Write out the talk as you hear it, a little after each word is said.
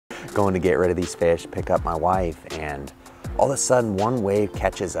going to get rid of these fish, pick up my wife, and all of a sudden one wave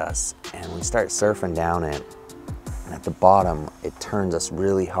catches us and we start surfing down it. And at the bottom, it turns us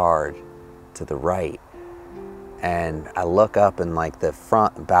really hard to the right. And I look up and like the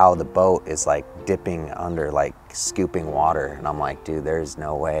front bow of the boat is like dipping under, like scooping water. And I'm like, dude, there's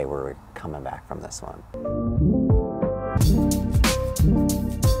no way we're coming back from this one.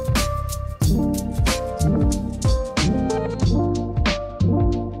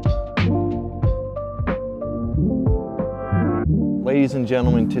 Ladies and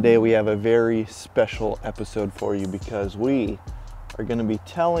gentlemen, today we have a very special episode for you because we are going to be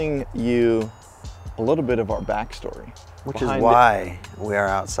telling you a little bit of our backstory. Which is why we are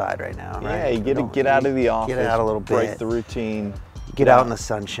outside right now, right? Yeah, you get to get out of the office, get out a little bit, break the routine. You get out in the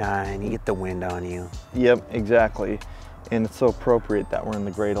sunshine, you get the wind on you. Yep, exactly. And it's so appropriate that we're in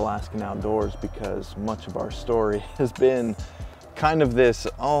the great Alaskan outdoors because much of our story has been kind of this,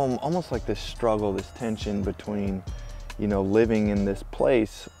 almost like this struggle, this tension between, you know, living in this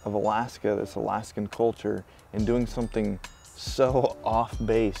place of Alaska, this Alaskan culture, and doing something so off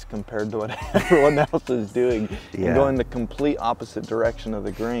base compared to what everyone else is doing, and going the complete opposite direction of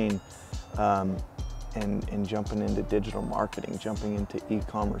the grain, and jumping into digital marketing, jumping into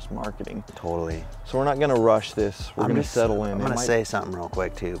e-commerce marketing. Totally. So we're not going to rush this. We're going to settle in. I'm going to say something real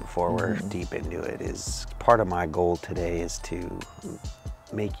quick too before we're deep into it. Is part of my goal today is to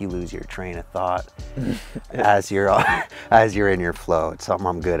make you lose your train of thought as you're in your flow. It's something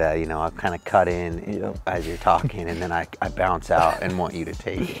I'm good at. You know, I kind of cut in as you're talking, and then I bounce out and want you to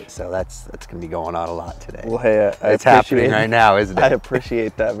take it. So that's gonna be going on a lot today. Well, hey, it's happening right now, isn't it? I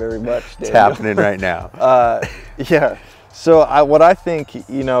appreciate that very much, Daniel. It's happening right now. Yeah. So what I think,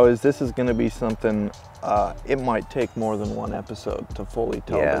 you know, is this is going to be something. It might take more than one episode to fully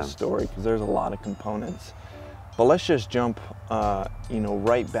tell this story because there's a lot of components. But let's just jump, you know,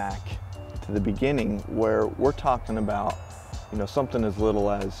 right back to the beginning where we're talking about, you know, something as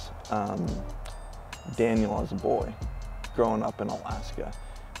little as Daniel as a boy growing up in Alaska,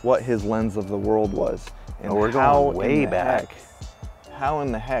 what his lens of the world was, and we're going way back. How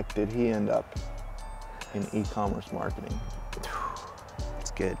in the heck did he end up in e-commerce marketing?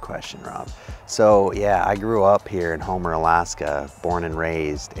 That's a good question, Rob. So yeah, I grew up here in Homer, Alaska, born and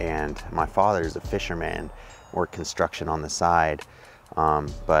raised, and my father's a fisherman. Work construction on the side,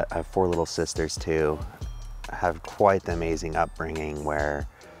 but I have 4 little sisters too. I have quite the amazing upbringing where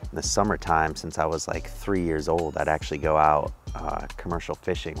in the summertime, since I was like 3 years old, I'd actually go out commercial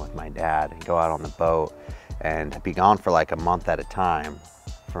fishing with my dad and go out on the boat and be gone for like a month at a time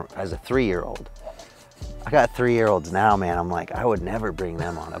as a 3-year-old. I got 3-year-olds now, man. I'm like, I would never bring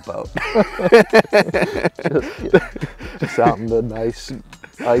them on a boat. Just out in the nice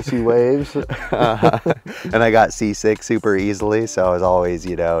icy waves. And I got seasick super easily, so I was always,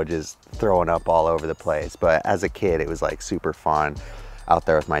 you know, just throwing up all over the place. But as a kid, it was like super fun out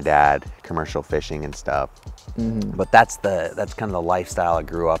there with my dad, commercial fishing and stuff. But that's kind of the lifestyle I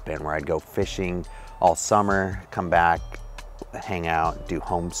grew up in, where I'd go fishing all summer, come back, hang out, do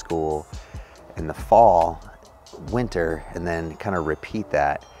homeschool in the fall, winter, and then kind of repeat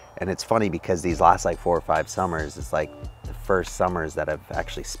that. And it's funny because these last like 4 or 5 summers, it's like the first summers that I've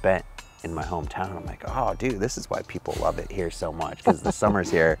actually spent in my hometown. I'm like, oh dude, this is why people love it here so much, because the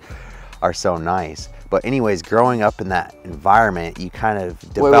summers here are so nice. But anyways, growing up in that environment, you kind of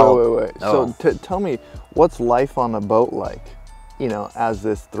develop. Wait. So tell me, what's life on a boat like? You know, as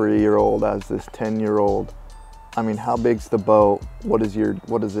this 3-year-old, as this 10-year-old. I mean, how big's the boat? What does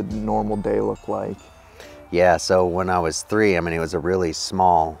a normal day look like? Yeah, so when I was 3, I mean, it was a really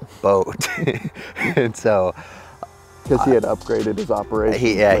small boat. And so because he had upgraded his operation.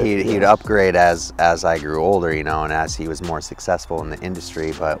 He'd upgrade as I grew older, you know, and as he was more successful in the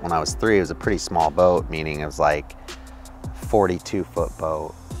industry. But when I was 3, it was a pretty small boat, meaning it was like 42-foot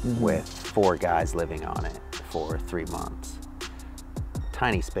boat with 4 guys living on it for 3 months.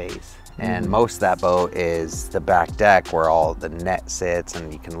 Tiny space. And most of that boat is the back deck where all the net sits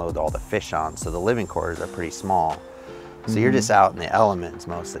and you can load all the fish on. So the living quarters are pretty small. So you're just out in the elements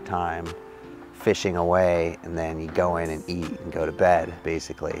most of the time, fishing away, and then you go in and eat and go to bed,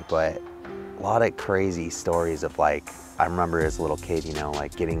 basically. But a lot of crazy stories of, like, I remember as a little kid, you know,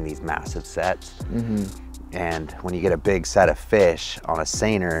 like getting these massive sets. And when you get a big set of fish on a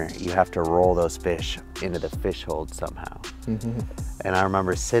seiner, you have to roll those fish into the fish hold somehow. And I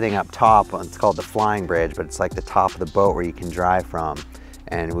remember sitting up top, it's called the flying bridge, but it's like the top of the boat where you can drive from.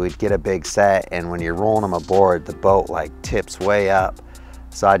 And we'd get a big set, and when you're rolling them aboard, the boat like tips way up.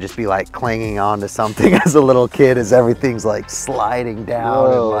 So I'd just be like clinging on to something as a little kid as everything's like sliding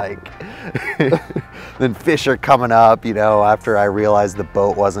down. And like, then fish are coming up, you know, after I realized the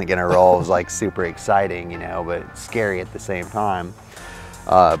boat wasn't gonna roll. It was like super exciting, you know, but scary at the same time.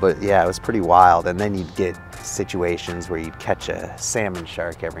 But yeah, it was pretty wild. And then you'd get situations where you'd catch a salmon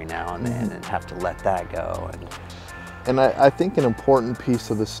shark every now and then and have to let that go. And I think an important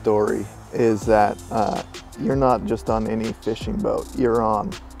piece of the story is that you're not just on any fishing boat, you're on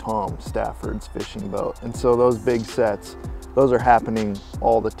Tom Stafford's fishing boat. And so those big sets, those are happening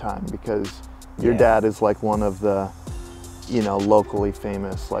all the time because your dad is like one of the, you know, locally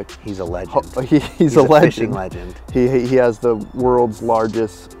famous, like he's a legend. He's a legend. Fishing legend. He has the world's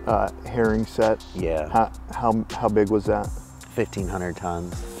largest herring set. Yeah. How big was that? 1,500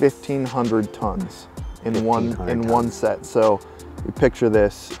 tons. 1,500 tons in one set. So you picture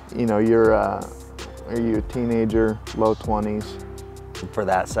this, you know, are you a teenager, low 20s? For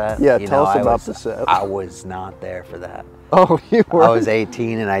that set? Yeah, tell us about the set. I was not there for that. Oh, you were? I was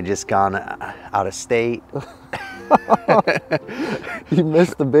 18 and I just gone out of state. You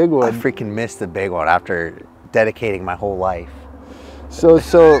missed the big one. I freaking missed the big one after dedicating my whole life. So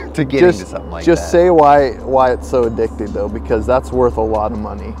to getting to something like that. Just say why it's so addicting though, because that's worth a lot of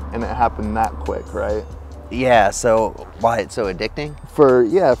money and it happened that quick, right? Yeah, so why it's so addicting?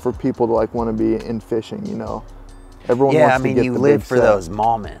 For people to like want to be in fishing, you know. Everyone wants to get you the live big for set. those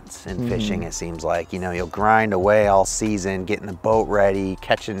moments in fishing, it seems like. You know, you'll grind away all season, getting the boat ready,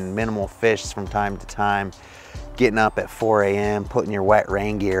 catching minimal fish from time to time, getting up at 4 a.m., putting your wet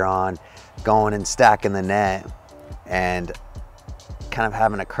rain gear on, going and stacking the net, and kind of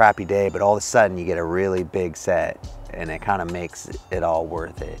having a crappy day, but all of a sudden you get a really big set, and it kind of makes it all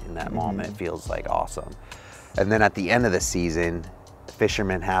worth it in that moment. It feels like awesome. And then at the end of the season,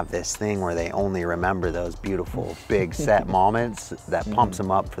 fishermen have this thing where they only remember those beautiful big set moments that pumps them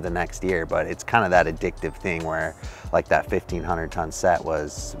up for the next year. But it's kind of that addictive thing where like that 1,500 ton set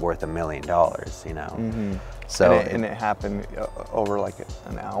was worth $1 million, you know? So and it happened over like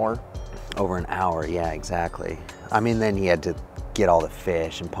an hour? Over an hour, yeah, exactly. I mean, then he had to get all the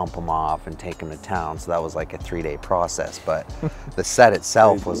fish and pump them off and take them to town. So that was like a 3-day process, but the set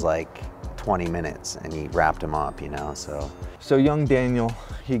itself was like 20 minutes and he wrapped them up, you know, So young Daniel,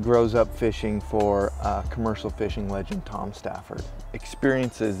 he grows up fishing for commercial fishing legend Tom Stafford,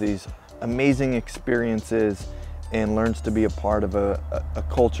 experiences these amazing experiences and learns to be a part of a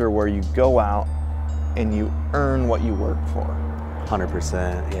culture where you go out and you earn what you work for.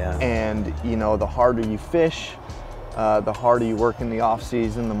 100%, yeah. And you know, the harder you fish, the harder you work in the off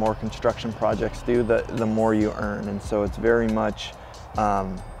season, the more construction projects do, the more you earn. And so it's very much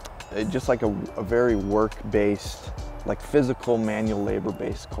just like a very work-based, like physical, manual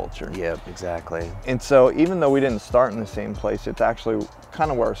labor-based culture. Yep, exactly. And so even though we didn't start in the same place, it's actually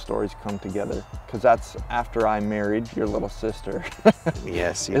kind of where our stories come together, because that's after I married your little sister.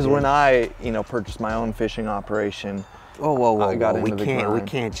 Yes, you is did. when I, you know, purchased my own fishing operation. Whoa. We We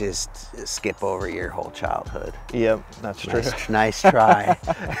can't just skip over your whole childhood. Yep, that's true. Nice try.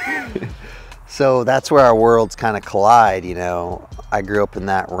 So that's where our worlds kind of collide, you know. I grew up in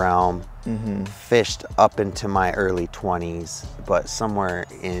that realm, fished up into my early 20s, but somewhere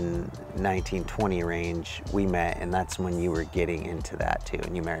in 1920 range we met, and that's when you were getting into that too,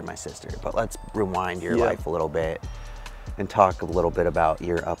 and you married my sister. But let's rewind your life a little bit and talk a little bit about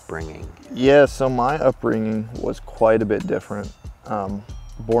your upbringing. Yeah, so my upbringing was quite a bit different.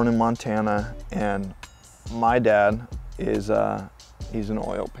 Born in Montana, and my dad is he's an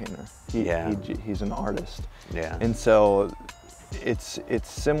oil painter. He's an artist. Yeah. And so it's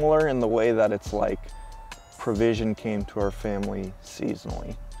similar in the way that it's like provision came to our family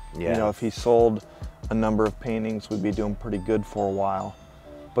seasonally. Yeah. You know, if he sold a number of paintings, we'd be doing pretty good for a while.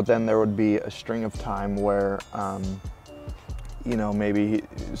 But then there would be a string of time where, you know, maybe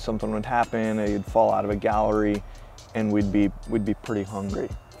something would happen, or you'd fall out of a gallery, and we'd be pretty hungry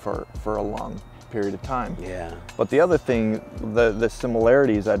for a long period of time. Yeah. But the other thing, the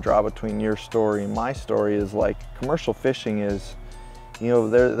similarities I draw between your story and my story is like commercial fishing is, you know,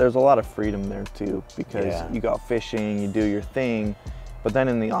 there's a lot of freedom there too, because you go out fishing, you do your thing, but then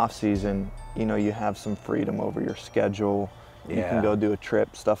in the off season, you know, you have some freedom over your schedule. You can go do a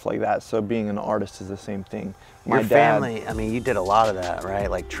trip, stuff like that. So being an artist is the same thing. Your family, I mean, you did a lot of that, right?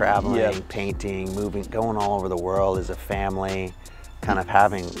 Like traveling, painting, moving, going all over the world as a family, kind of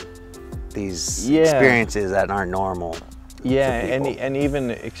having these experiences that aren't normal. Yeah, and even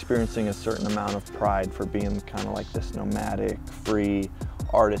experiencing a certain amount of pride for being kind of like this nomadic, free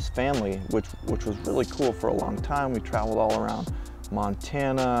artist family, which was really cool for a long time. We traveled all around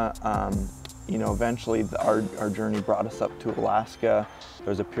Montana, you know, eventually our journey brought us up to Alaska. There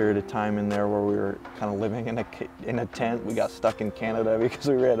was a period of time in there where we were kind of living in a tent. We got stuck in Canada because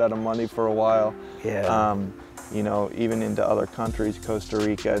we ran out of money for a while. Yeah. You know, even into other countries, Costa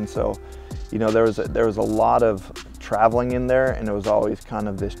Rica. And so, you know, there was a lot of traveling in there, and it was always kind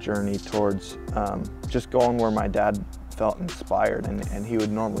of this journey towards just going where my dad felt inspired, and he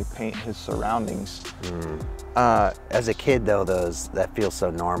would normally paint his surroundings. As a kid though, that feels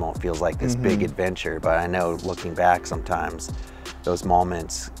so normal. It feels like this big adventure, but I know looking back sometimes those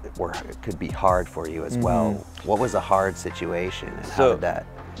moments could be hard for you as well. What was a hard situation, and how did that?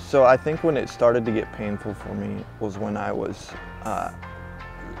 So I think when it started to get painful for me was when I was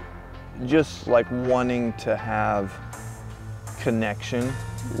just like wanting to have connection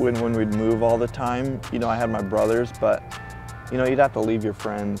when we'd move all the time. You know, I had my brothers, but you know, you'd have to leave your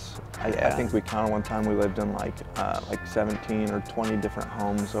friends. I think we counted one time we lived in like 17 or 20 different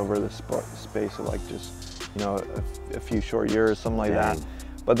homes over the space of like just, you know, a few short years, something like that.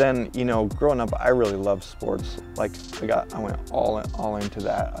 But then, you know, growing up, I really loved sports. Like I went all into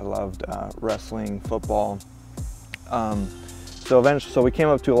that. I loved wrestling, football. So we came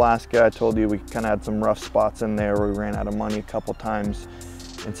up to Alaska. I told you we kind of had some rough spots in there where we ran out of money a couple times.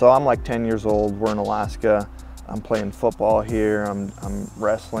 And so I'm like 10 years old, we're in Alaska. I'm playing football here, I'm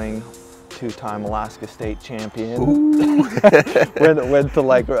wrestling, two-time Alaska state champion. went to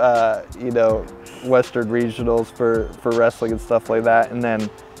like, you know, Western regionals for wrestling and stuff like that. And then,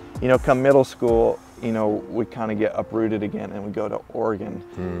 you know, come middle school, you know, we kind of get uprooted again and we go to Oregon.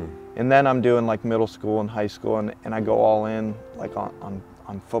 And then I'm doing like middle school and high school, and I go all in like on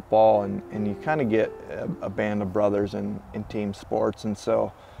football, and you kind of get a band of brothers in team sports. And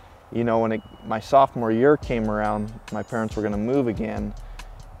so, you know, when my sophomore year came around, my parents were going to move again,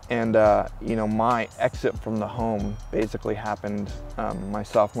 and you know, my exit from the home basically happened my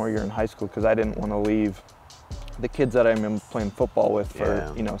sophomore year in high school, because I didn't want to leave the kids that I've been playing football with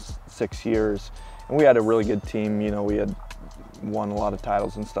for you know 6 years, and we had a really good team. You know, we had won a lot of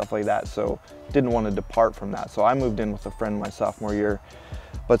titles and stuff like that, so didn't want to depart from that. So I moved in with a friend my sophomore year.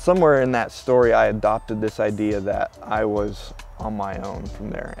 But somewhere in that story, I adopted this idea that I was on my own from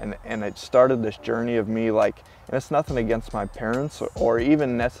there. And it started this journey of me, like, and it's nothing against my parents or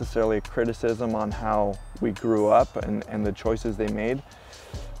even necessarily a criticism on how we grew up and the choices they made.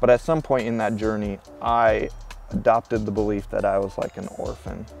 But at some point in that journey, I adopted the belief that I was like an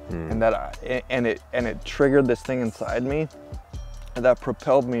orphan, and that it triggered this thing inside me that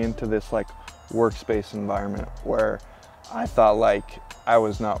propelled me into this like workspace environment where I thought like I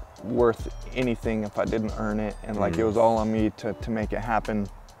was not worth anything if I didn't earn it, and like it was all on me to make it happen.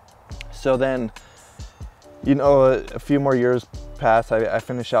 So then, you know, a few more years passed. I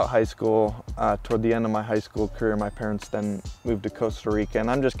finished out high school. Toward the end of my high school career, my parents then moved to Costa Rica, and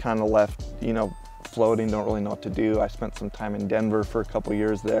I'm just kind of left, you know, floating, don't really know what to do. I spent some time in Denver for a couple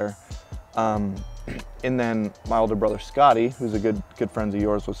years there. And then my older brother Scotty, who's a good friend of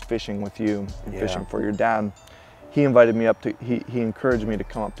yours, was fishing with you and fishing for your dad. He invited me up to, he encouraged me to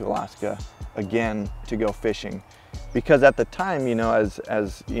come up to Alaska again to go fishing. Because at the time, you know,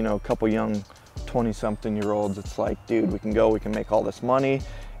 as you know, a couple young 20-something-year-olds, it's like, dude, we can go, we can make all this money,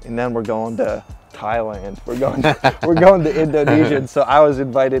 and then we're going to Thailand, we're going to Indonesia. And so I was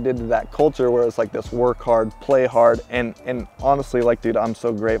invited into that culture where it's like this work hard, play hard, and honestly, like, dude, I'm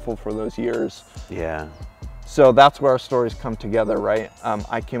so grateful for those years. Yeah. So that's where our stories come together, right?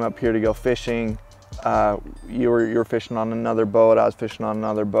 I came up here to go fishing. You were fishing on another boat, I was fishing on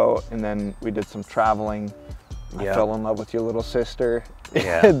another boat, and then we did some traveling. I fell in love with your little sister.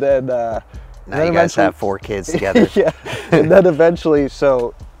 Yeah. And then now you guys have 4 kids together. Yeah. And then eventually,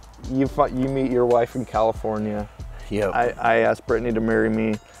 so you meet your wife in California. Yep. I asked Brittany to marry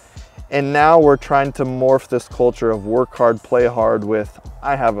me, and now we're trying to morph this culture of work hard, play hard with,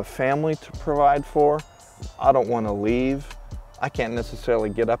 I have a family to provide for, I don't want to leave, I can't necessarily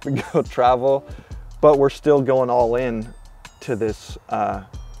get up and go travel, but we're still going all in to this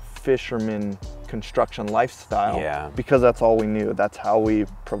fisherman construction lifestyle, because that's all we knew. That's how we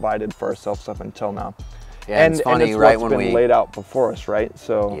provided for ourselves up until now. Yeah, and it's funny, it's right, when we laid out before us, right?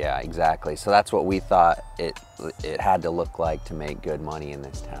 So yeah, exactly. So that's what we thought it had to look like to make good money in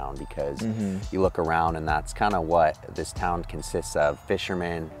this town, because you look around and that's kind of what this town consists of: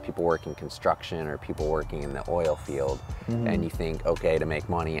 fishermen, people working construction, or people working in the oil field. And you think, okay, to make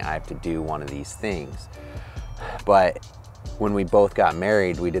money, I have to do one of these things. But when we both got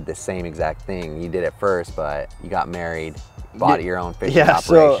married, we did the same exact thing. You did it first, but you got married, bought your own fishing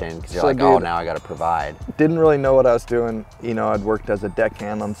operation, because you're like, dude, oh, now I got to provide. Didn't really know what I was doing. You know, I'd worked as a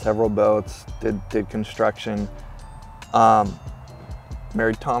deckhand on several boats, did construction.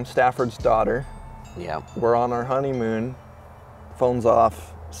 married Tom Stafford's daughter. Yeah. We're on our honeymoon, phone's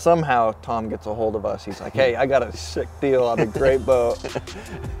off. Somehow Tom gets a hold of us. He's like, hey, I got a sick deal on a great boat.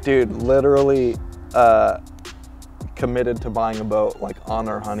 Dude, literally committed to buying a boat like on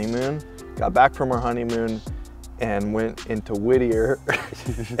our honeymoon. Got back from our honeymoon and went into Whittier,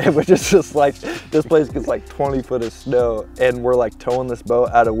 which is just like, this place gets like 20 foot of snow, and we're like towing this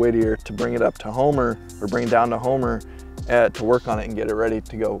boat out of Whittier to bring it up to Homer, or bring it down to Homer to work on it and get it ready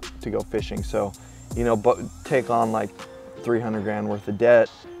to go fishing. So, you know, but take on like 300 grand worth of debt,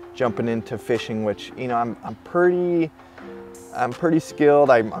 jumping into fishing, which, you know, I'm pretty skilled.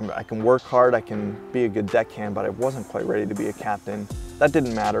 I can work hard. I can be a good deckhand, but I wasn't quite ready to be a captain. That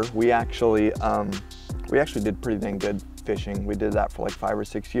didn't matter. We actually did pretty dang good fishing. We did that for like 5 or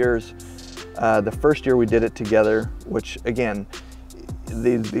 6 years. The first year we did it together, which again,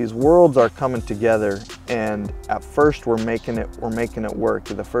 these worlds are coming together, and at first we're making it work.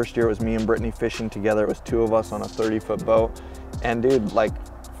 The first year it was me and Brittany fishing together. It was 2 of us on a 30-foot boat. And dude, like,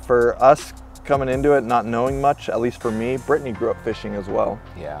 for us coming into it, not knowing much, at least for me, Brittany grew up fishing as well.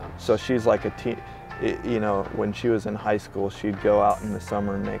 Yeah. So she's like you know, when she was in high school, she'd go out in the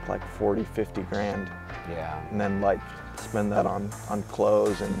summer and make like 40, 50 grand. Yeah. And then like spend that on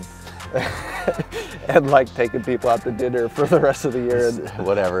clothes and and like taking people out to dinner for the rest of the year. And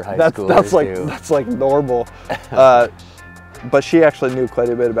whatever high schoolers do. That's like normal. But she actually knew quite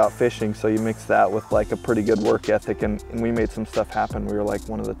a bit about fishing, so you mix that with like a pretty good work ethic, and we made some stuff happen. We were like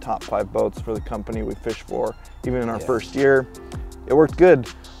one of the top 5 boats for the company we fished for, even in our first year. It worked good,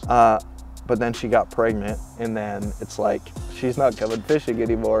 but then she got pregnant, and then it's like, she's not coming fishing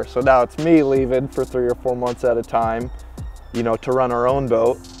anymore. So now it's me leaving for 3 or 4 months at a time, you know, to run our own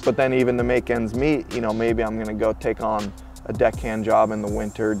boat. But then even to make ends meet, you know, maybe I'm gonna go take on a deckhand job in the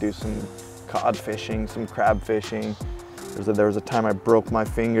winter, do some cod fishing, some crab fishing. There was a time I broke my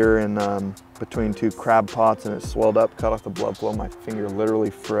finger in between 2 crab pots, and it swelled up, cut off the blood flow. My finger literally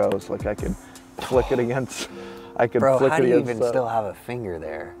froze. Like I could flick it against. Bro, how do you even still have a finger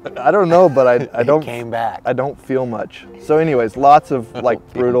there? I don't know, but I don't. It came back. I don't feel much. So, anyways, lots of like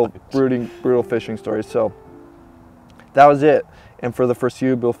brutal fishing stories. So that was it. And for the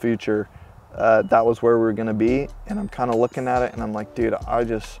foreseeable future, that was where we were gonna be. And I'm kind of looking at it, and I'm like, dude,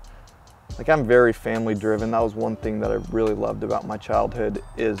 I'm very family driven. That was one thing that I really loved about my childhood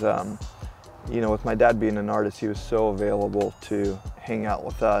is, you know, with my dad being an artist, he was so available to hang out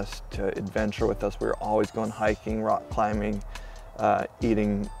with us, to adventure with us. We were always going hiking, rock climbing,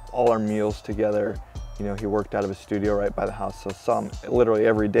 eating all our meals together. You know, he worked out of a studio right by the house. So literally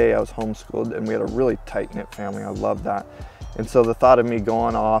every day I was homeschooled, and we had a really tight-knit family. I loved that. And so the thought of me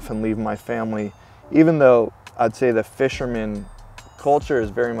going off and leaving my family, even though I'd say the fisherman culture is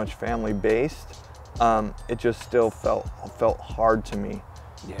very much family based, it just still felt hard to me.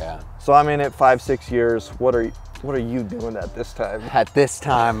 Yeah. So I'm in it 5-6 years. What are you doing at this time? At this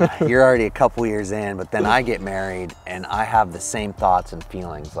time, you're already a couple years in, but then I get married, and I have the same thoughts and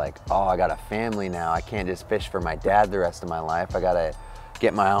feelings like, oh, I got a family now. I can't just fish for my dad the rest of my life. I gotta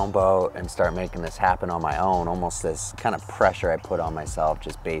get my own boat and start making this happen on my own. Almost this kind of pressure I put on myself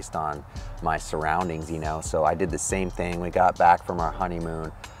just based on my surroundings, you know. So I did the same thing. We got back from our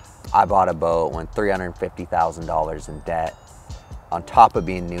honeymoon. I bought a boat, went $350,000 in debt. On top of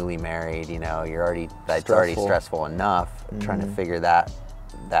being newly married, you know, it's already stressful enough trying to figure that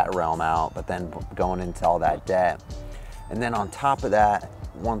realm out, but then going into all that debt. And then on top of that,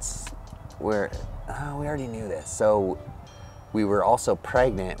 once we already knew this. So we were also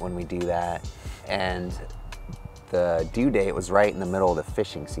pregnant when we do that, and the due date was right in the middle of the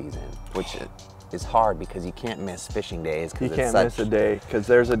fishing season, which is hard because you can't miss fishing days. You can't miss a day, because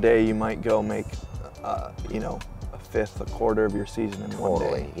there's a day you might go make, you know, a quarter of your season in one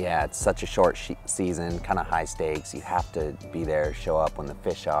day. Yeah, it's such a short season, kind of high stakes. You have to be there, show up when the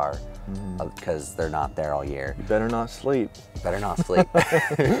fish are, because they're not there all year. You better not sleep. Better not sleep.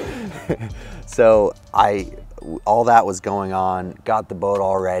 So all that was going on, got the boat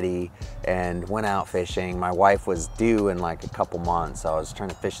all ready, and went out fishing. My wife was due in like a couple months. So I was trying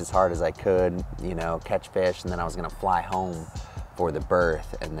to fish as hard as I could, you know, catch fish, and then I was gonna fly home for the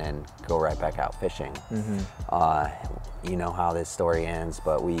birth and then go right back out fishing. You know how this story ends,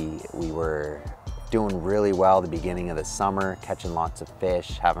 but we were doing really well at the beginning of the summer, catching lots of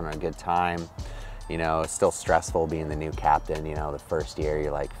fish, having a good time. You know, it's still stressful being the new captain. You know, the first year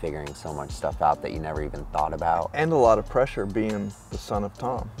you're like figuring so much stuff out that you never even thought about. And a lot of pressure being the son of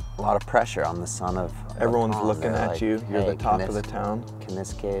Tom. A lot of pressure on the son of Everyone's Tom. looking at like, you. You're hey, the top of the town. Can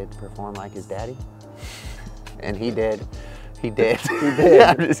this kid perform like his daddy? And he did. He did. He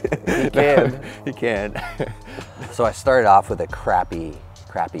did. He can. He can. So So I started off with a crappy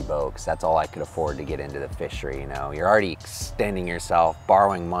boat, because that's all I could afford to get into the fishery. You know, you're already extending yourself,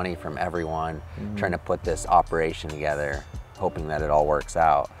 borrowing money from everyone, trying to put this operation together, hoping that it all works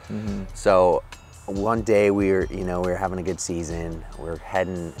out. So one day we were having a good season. We were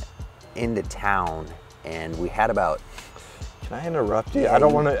heading into town, and we had about. Can I interrupt you? Yeah, I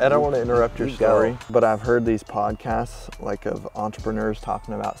don't want to interrupt your story, go. but I've heard these podcasts like of entrepreneurs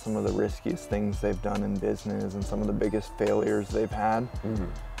talking about some of the riskiest things they've done in business and some of the biggest failures they've had.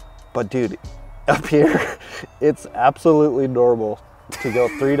 But dude, up here, it's absolutely normal to go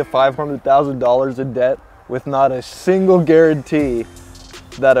 $300,000 to $500,000 in debt with not a single guarantee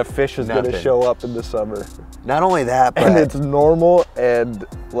that a fish is going to show up in the summer. Not only that, but and it's normal, and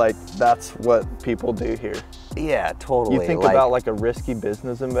like that's what people do here. Yeah, totally. You think about like a risky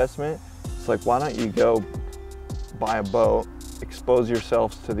business investment, it's like, why don't you go buy a boat, expose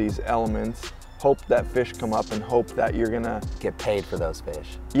yourselves to these elements, hope that fish come up, and hope that you're gonna get paid for those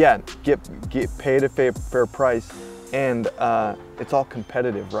fish. Yeah, get paid a fair price, and it's all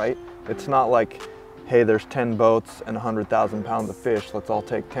competitive, right? It's not like, hey, there's 10 boats and 100,000 pounds of fish, let's all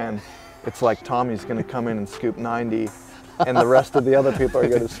take 10. It's like Tommy's gonna come in and scoop 90, and the rest of the other people are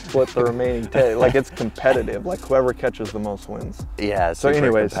gonna split the remaining 10. Like, it's competitive, like whoever catches the most wins. Yeah, so super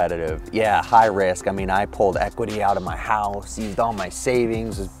anyways. Competitive. Yeah, high risk. I mean, I pulled equity out of my house, used all my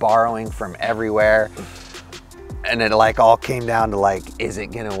savings, was borrowing from everywhere. And it like all came down to like, is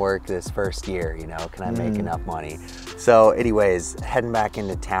it gonna work this first year? You know, can I make enough money? So anyways, heading back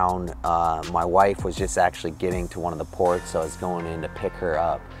into town, my wife was just actually getting to one of the ports, so I was going in to pick her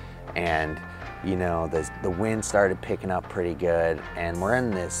up. And you know, the wind started picking up pretty good, and we're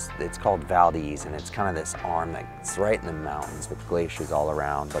in this, it's called Valdez, and it's kind of this arm that's right in the mountains with glaciers all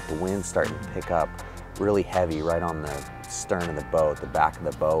around, but the wind's starting to pick up really heavy right on the stern of the boat, the back of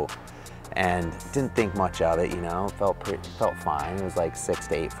the boat, and didn't think much of it, you know, felt fine. It was like 6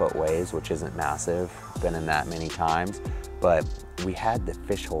 to 8 foot waves, which isn't massive, been in that many times, but we had the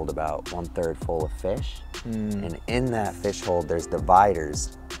fish hold about 1/3 full of fish, and in that fish hold there's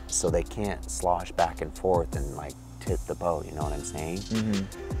dividers, so they can't slosh back and forth and like tip the boat, you know what I'm saying?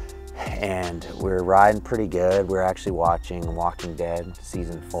 And we were riding pretty good. We were actually watching Walking Dead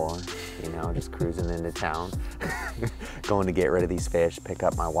season 4, you know, just cruising into town, going to get rid of these fish, pick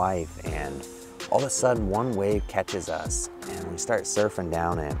up my wife, and all of a sudden one wave catches us and we start surfing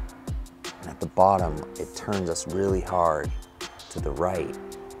down it, and at the bottom it turns us really hard to the right,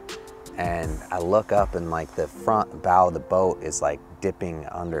 and I look up and like the front bow of the boat is like dipping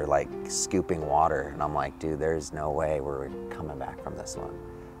under, like scooping water, and I'm like, dude, there's no way we're coming back from this one.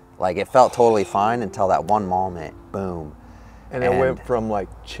 Like, it felt totally fine until that one moment, boom. And it went from like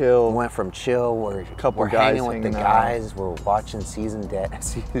chill. We're hanging with the guys, we're watching season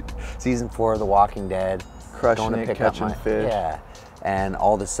 4 of The Walking Dead. Crushing it, catching fish. Yeah, and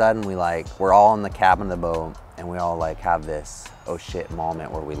all of a sudden we're all in the cabin of the boat, and we all like have this oh shit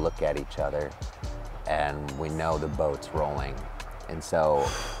moment where we look at each other and we know the boat's rolling. And so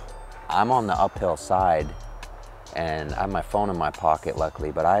I'm on the uphill side, and I have my phone in my pocket,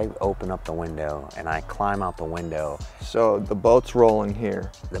 luckily, but I open up the window and I climb out the window. So the boat's rolling here.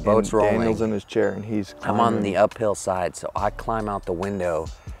 The boat's rolling. Daniel's in his chair and he's climbing. I'm on the uphill side, so I climb out the window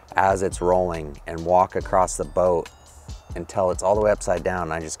as it's rolling and walk across the boat until it's all the way upside down,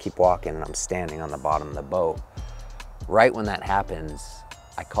 and I just keep walking, and I'm standing on the bottom of the boat. Right when that happens,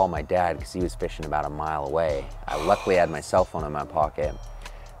 I call my dad because he was fishing about a mile away. I luckily had my cell phone in my pocket,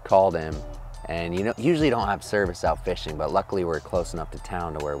 called him, and you know, usually don't have service out fishing, but luckily we're close enough to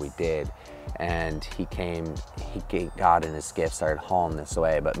town to where we did. And he got in his skiff, started hauling this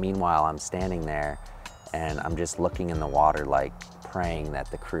away. But meanwhile, I'm standing there and I'm just looking in the water, like praying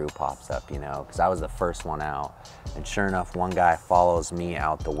that the crew pops up, you know, because I was the first one out. And sure enough, one guy follows me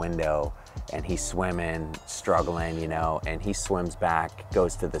out the window, and he's swimming, struggling, you know, and he swims back,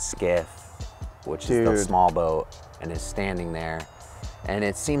 goes to the skiff, which is the small boat, and is standing there. And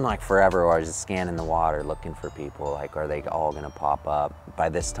it seemed like forever where I was just scanning the water, looking for people, like, are they all gonna pop up? By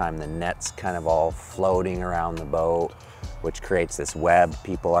this time, the net's kind of all floating around the boat, which creates this web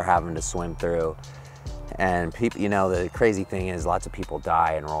people are having to swim through. And people, you know, the crazy thing is lots of people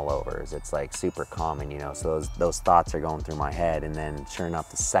die in rollovers. It's like super common, you know, so those thoughts are going through my head. And then sure enough,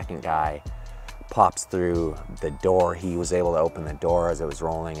 the second guy pops through the door. He was able to open the door as it was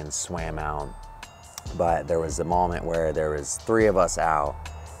rolling and swam out. But there was a moment where there was 3 of us out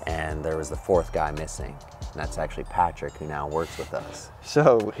and there was the 4th guy missing. And that's actually Patrick, who now works with us.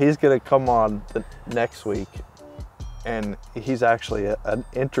 So he's gonna come on the next week, and he's actually an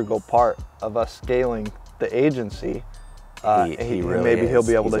integral part of us scaling the agency. He really maybe is. he'll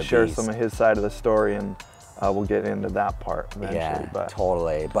be able He's to a share beast. some of his side of the story, and We'll get into that part eventually. Yeah, but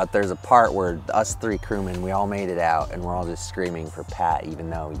totally. But there's a part where us 3 crewmen, we all made it out, and we're all just screaming for Pat, even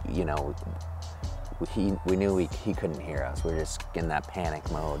though, you know, we knew he couldn't hear us. We were just in that panic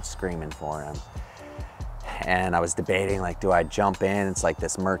mode, screaming for him. And I was debating, like, do I jump in? It's like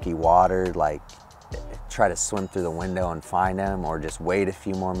this murky water, like, try to swim through the window and find him, or just wait a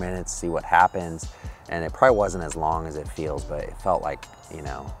few more minutes, see what happens. And it probably wasn't as long as it feels, but it felt like, you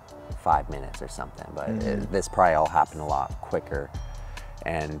know, 5 minutes or something. But this probably all happened a lot quicker.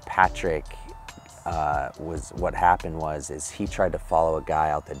 And Patrick, what happened was he tried to follow a guy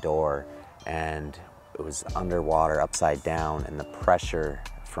out the door, and it was underwater, upside down, and the pressure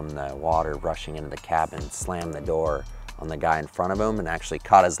from the water rushing into the cabin slammed the door on the guy in front of him and actually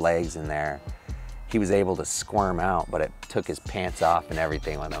caught his legs in there. He was able to squirm out, but it took his pants off and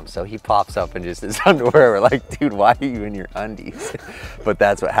everything with him. So he pops up in just his underwear. We're like, dude, why are you in your undies? But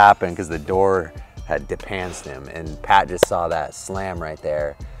that's what happened, because the door had depanced him, and Pat just saw that slam right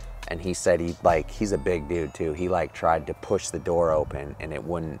there. And he said he's a big dude too. He like tried to push the door open and it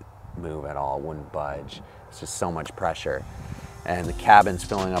wouldn't move at all, it wouldn't budge. It's just so much pressure. And the cabin's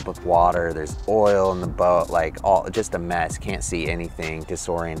filling up with water. There's oil in the boat, like just a mess. Can't see anything,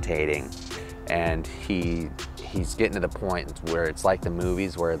 disorientating. And he's getting to the point where it's like the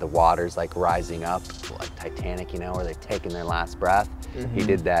movies where the water's like rising up, like Titanic, you know, where they've taken their last breath. He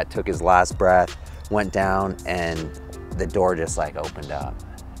did that, took his last breath, went down, and the door just like opened up.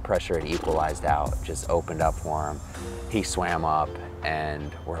 Pressure had equalized out, just opened up for him. He swam up,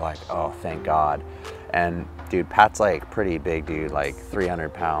 and we're like, oh, thank God. And dude, Pat's like pretty big dude, like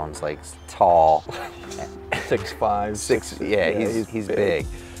 300 pounds, like tall. 6'5", yeah, he's big,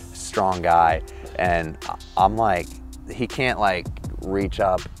 strong guy. And I'm like, he can't like reach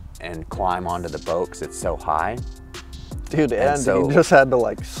up and climb onto the boat because it's so high. Dude, and so, he just had to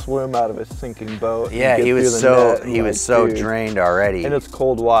like swim out of a sinking boat. Yeah, he was so drained already. And it's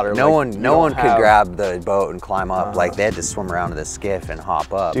cold water. No one could grab the boat and climb up. Like they had to swim around to the skiff and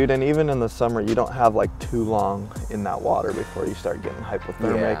hop up. Dude, and even in the summer, you don't have like too long in that water before you start getting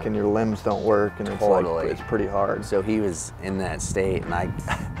hypothermic and your limbs don't work, and it's like it's pretty hard. So he was in that state, and I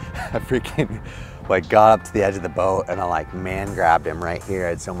freaking like got up to the edge of the boat, and I like man grabbed him right here. I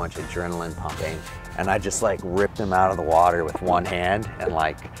had so much adrenaline pumping. And I just like ripped him out of the water with one hand, and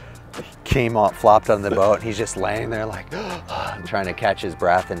like came off, flopped on the boat, and he's just laying there like trying to catch his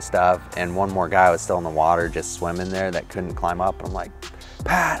breath and stuff. And one more guy was still in the water just swimming there that couldn't climb up. And I'm like,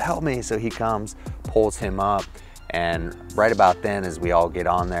 Pat, help me. So he comes, pulls him up, and right about then as we all get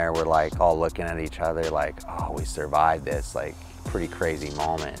on there, we're like all looking at each other like, oh, we survived this like pretty crazy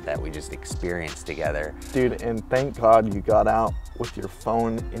moment that we just experienced together. Dude, and thank God you got out with your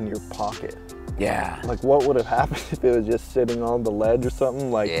phone in your pocket. Yeah. Like, what would have happened if it was just sitting on the ledge or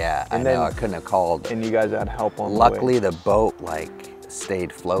something? Like, yeah, I know, I couldn't have called. And you guys had help on Luckily, the boat like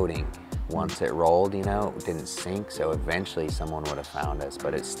stayed floating once it rolled, you know, it didn't sink. So eventually someone would have found us,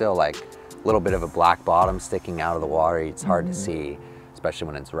 but it's still like a little bit of a black bottom sticking out of the water. It's hard to see, especially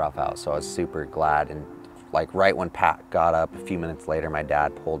when it's rough out. So I was super glad. And like right when Pat got up, a few minutes later, my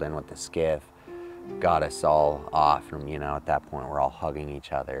dad pulled in with the skiff, got us all off, and you know, at that point we're all hugging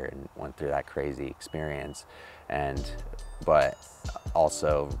each other and went through that crazy experience. But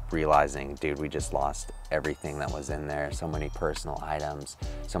also realizing, dude, we just lost everything that was in there, so many personal items,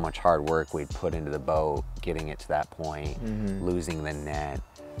 so much hard work we'd put into the boat, getting it to that point, losing the net.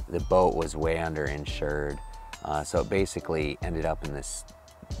 The boat was way underinsured, so it basically ended up in this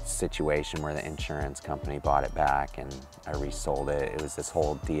situation where the insurance company bought it back and I resold it. It was this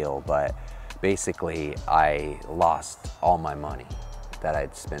whole deal, but basically I lost all my money that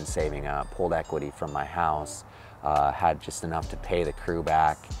I'd been saving up, pulled equity from my house, had just enough to pay the crew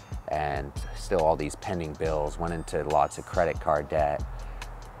back, and still all these pending bills, went into lots of credit card debt.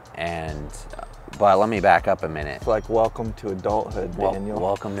 But let me back up a minute. It's like, welcome to adulthood, Daniel.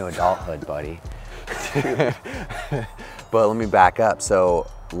 Welcome to adulthood, buddy. But let me back up. So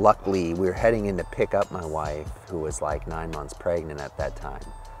luckily we were heading in to pick up my wife, who was like 9 months pregnant at that time.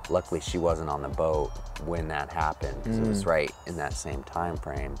 Luckily she wasn't on the boat when that happened, because it was right in that same time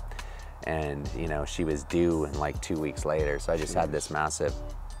frame. And you know, she was due in like 2 weeks later. So I just had this massive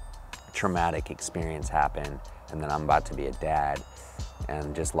traumatic experience happen, and then I'm about to be a dad,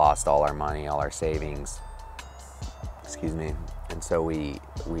 and just lost all our money, all our savings, excuse me. And so we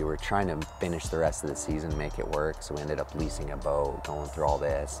were trying to finish the rest of the season, make it work. So we ended up leasing a boat, going through all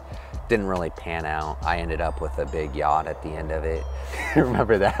this. Didn't really pan out. I ended up with a big yacht at the end of it.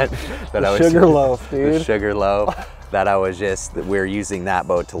 Remember that? The Sugarloaf, dude. The Sugarloaf. That we were using that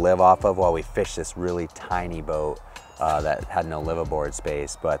boat to live off of while we fished this really tiny boat that had no liveaboard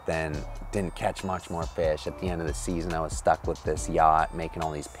space, but then didn't catch much more fish. At the end of the season, I was stuck with this yacht, making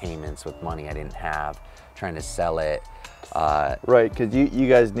all these payments with money I didn't have, trying to sell it. Right, because you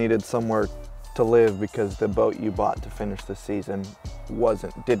guys needed somewhere to live because the boat you bought to finish the season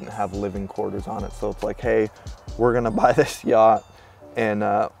didn't have living quarters on it. So it's like, hey, we're gonna buy this yacht and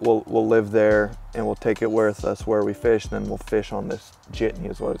we'll live there and we'll take it with us where we fish, and then we'll fish on this jitney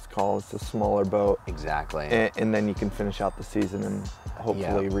is what it's called. It's a smaller boat. Exactly. And then you can finish out the season and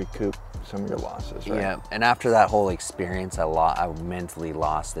hopefully recoup some of your losses, right? Yeah, and after that whole experience, I mentally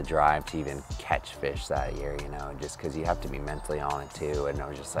lost the drive to even catch fish that year, you know, just because you have to be mentally on it too. And I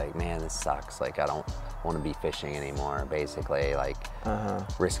was just like, man, this sucks. Like, I don't want to be fishing anymore, basically, like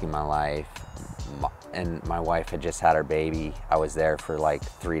risking my life. And my wife had just had her baby. I was there for like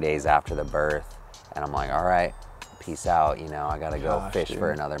 3 days after the birth, and I'm like, all right, peace out, you know, I gotta go fish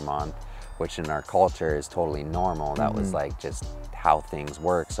for another month, which in our culture is totally normal. That was like just how things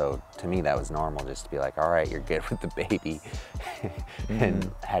work. So to me, that was normal, just to be like, all right, you're good with the baby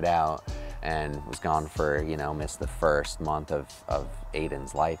and head out. And was gone for, you know, missed the first month of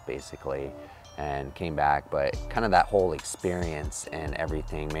Aiden's life basically, and came back. But kind of that whole experience and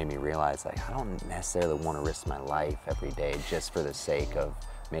everything made me realize, like, I don't necessarily want to risk my life every day just for the sake of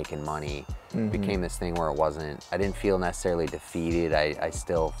making money. Became this thing where I didn't feel necessarily defeated. I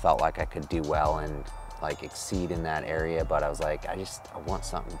still felt like I could do well and like exceed in that area, but I was like, I want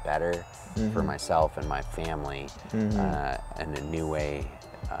something better for myself and my family, and a new way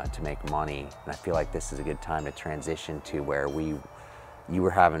to make money. And I feel like this is a good time to transition to where you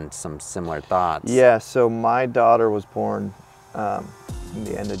were having some similar thoughts. Yeah, so my daughter was born in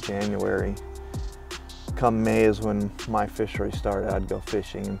the end of January. Come May is when my fishery started. I'd go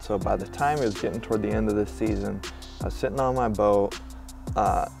fishing, and so by the time it was getting toward the end of the season, I was sitting on my boat.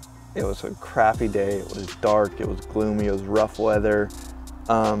 It was a crappy day. It was dark, it was gloomy, it was rough weather.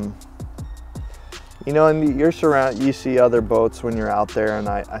 You know, and you see other boats when you're out there, and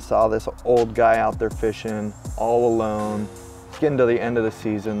I saw this old guy out there fishing all alone. It's getting to the end of the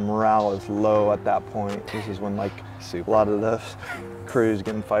season, morale is low at that point. This is when like a lot of the crews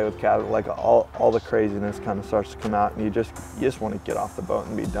get in fight with captain, like all the craziness kind of starts to come out, and you just want to get off the boat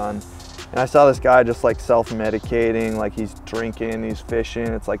and be done. And I saw this guy just like self-medicating, like he's drinking, he's fishing,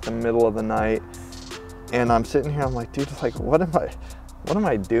 it's like the middle of the night. And I'm sitting here, I'm like, dude, like, what am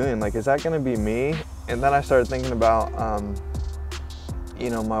I doing? Like, is that gonna be me? And then I started thinking about, you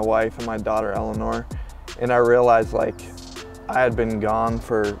know, my wife and my daughter, Eleanor. And I realized, like, I had been gone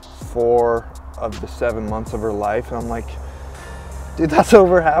for 4 of the 7 months of her life. And I'm like, dude, that's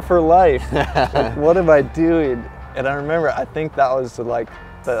over half her life. Like, what am I doing? And I remember, I think that was like,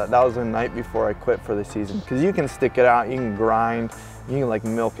 that was the night before I quit for the season. Because you can stick it out, you can grind, you can like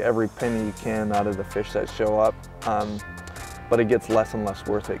milk every penny you can out of the fish that show up. But it gets less and less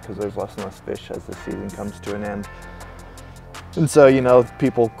worth it because there's less and less fish as the season comes to an end. And so, you know,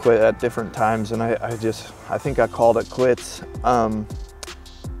 people quit at different times, and I think I called it quits. And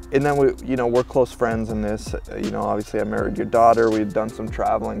then we're close friends in this. You know, obviously I married your daughter. We'd done some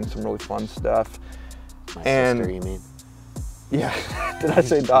traveling, some really fun stuff. My sister, you mean? Yeah, did I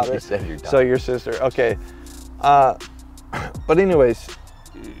say daughter? You said your daughter. So your sister, okay. But anyways,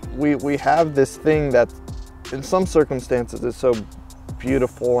 we have this thing that in some circumstances is so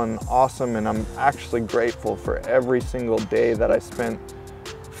beautiful and awesome, and I'm actually grateful for every single day that I spent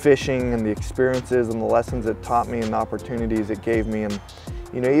fishing and the experiences and the lessons it taught me and the opportunities it gave me. And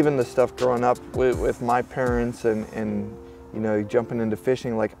you know, even the stuff growing up with my parents and you know, jumping into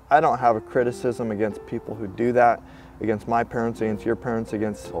fishing, like, I don't have a criticism against people who do that, against my parents, against your parents,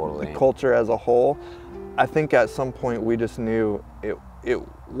 against the culture as a whole. I think at some point we just knew it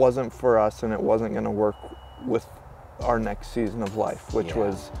wasn't for us, and it wasn't going to work with our next season of life, which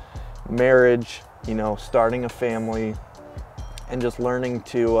was marriage, you know, starting a family, and just learning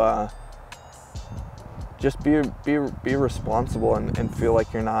to just be responsible and feel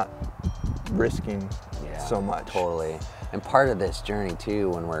like you're not risking so much. Totally. And part of this journey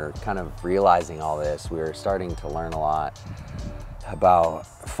too, when we're kind of realizing all this, we're starting to learn a lot about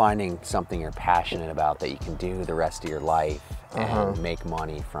finding something you're passionate about that you can do the rest of your life and make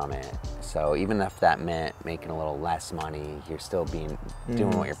money from it. So even if that meant making a little less money, you're still doing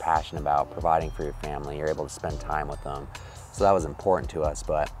what you're passionate about, providing for your family, you're able to spend time with them. So that was important to us.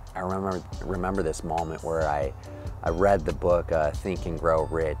 But I remember this moment where I read the book Think and Grow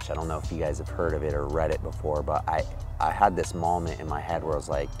Rich. I don't know if you guys have heard of it or read it before, but I had this moment in my head where I was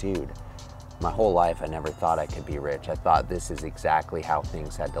like, dude, my whole life I never thought I could be rich. I thought this is exactly how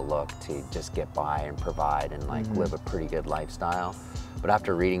things had to look to just get by and provide and like live a pretty good lifestyle. But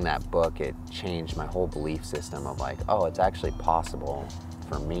after reading that book, it changed my whole belief system of like, oh, it's actually possible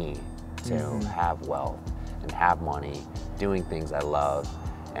for me to have wealth and have money, doing things I love.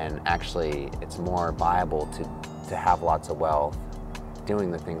 And actually, it's more viable to have lots of wealth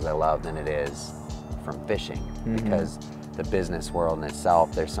doing the things I love than it is from fishing, because the business world in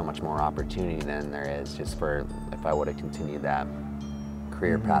itself, there's so much more opportunity than there is just for if I would have continued that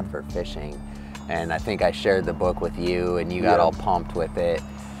career path for fishing. And I think I shared the book with you, and you got all pumped with it,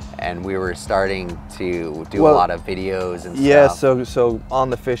 and we were starting to do a lot of videos and stuff. Yeah, so on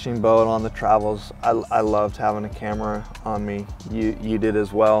the fishing boat, on the travels, I loved having a camera on me. You did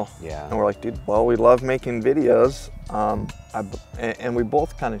as well. Yeah. And we're like, dude, well, we love making videos. And we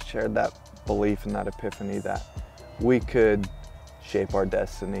both kind of shared that belief and that epiphany that we could shape our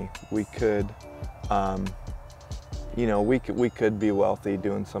destiny. We could, you know, we could be wealthy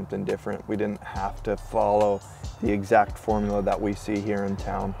doing something different. We didn't have to follow the exact formula that we see here in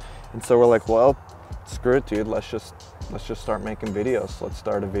town. And so we're like, well, screw it, dude. Let's just start making videos. Let's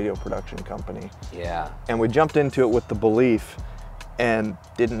start a video production company. Yeah. And we jumped into it with the belief and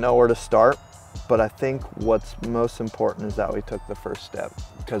didn't know where to start. But I think what's most important is that we took the first step,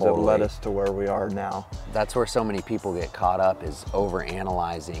 because it led us to where we are now. That's where so many people get caught up, is over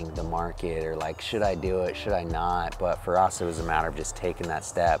analyzing the market, or like, should I do it, should I not? But for us, it was a matter of just taking that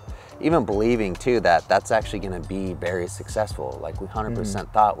step, even believing too that that's actually going to be very successful. Like we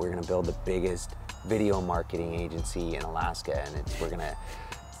 100% thought we were going to build the biggest video marketing agency in Alaska, and we're going to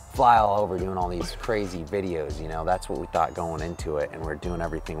fly all over doing all these crazy videos, you know. That's what we thought going into it, and we're doing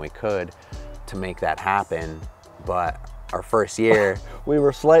everything we could to make that happen. But our first year we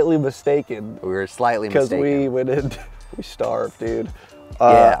were slightly mistaken. Because we starved, dude.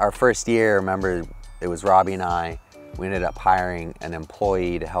 Yeah, our first year, remember, it was Robbie and I. We ended up hiring an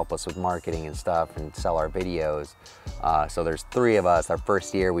employee to help us with marketing and stuff and sell our videos. So there's 3 of us. Our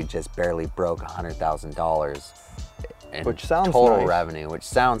first year, we just barely broke $100,000 in total revenue, which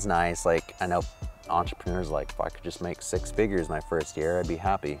sounds nice. Like, I know entrepreneurs like, if I could just make 6 figures my first year, I'd be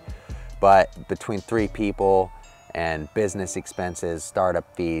happy. But between 3 people and business expenses,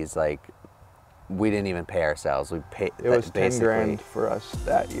 startup fees, like, we didn't even pay ourselves. We paid. It was 10 grand for us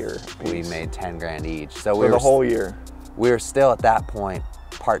that year. We made 10 grand each. So we were the whole year. We were still at that point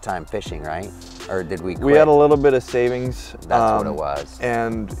part-time fishing, right? Or did we quit? We had a little bit of savings. That's what it was.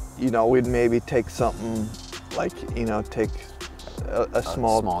 And you know, we'd maybe take something like, you know, take a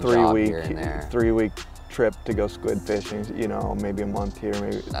small 3-week trip to go squid fishing, you know, maybe a month here,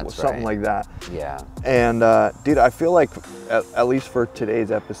 maybe something like that. Yeah. And dude, I feel like at least for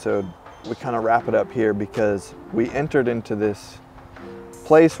today's episode, we kind of wrap it up here, because we entered into this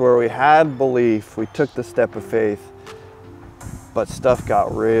place where we had belief, we took the step of faith, but stuff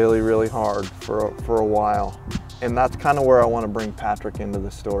got really, really hard for a while. And that's kind of where I want to bring Patrick into the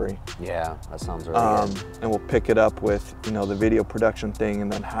story. Yeah, that sounds really good. And we'll pick it up with, you know, the video production thing,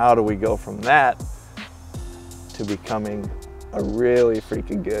 and then how do we go from that to becoming a really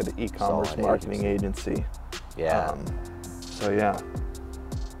freaking good e-commerce marketing agency. Yeah. So yeah.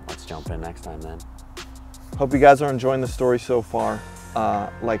 Let's jump in next time then. Hope you guys are enjoying the story so far.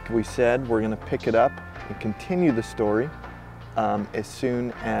 Like we said, we're gonna pick it up and continue the story as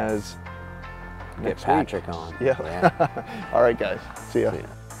soon as get Patrick on. Yeah. All right, guys. See ya.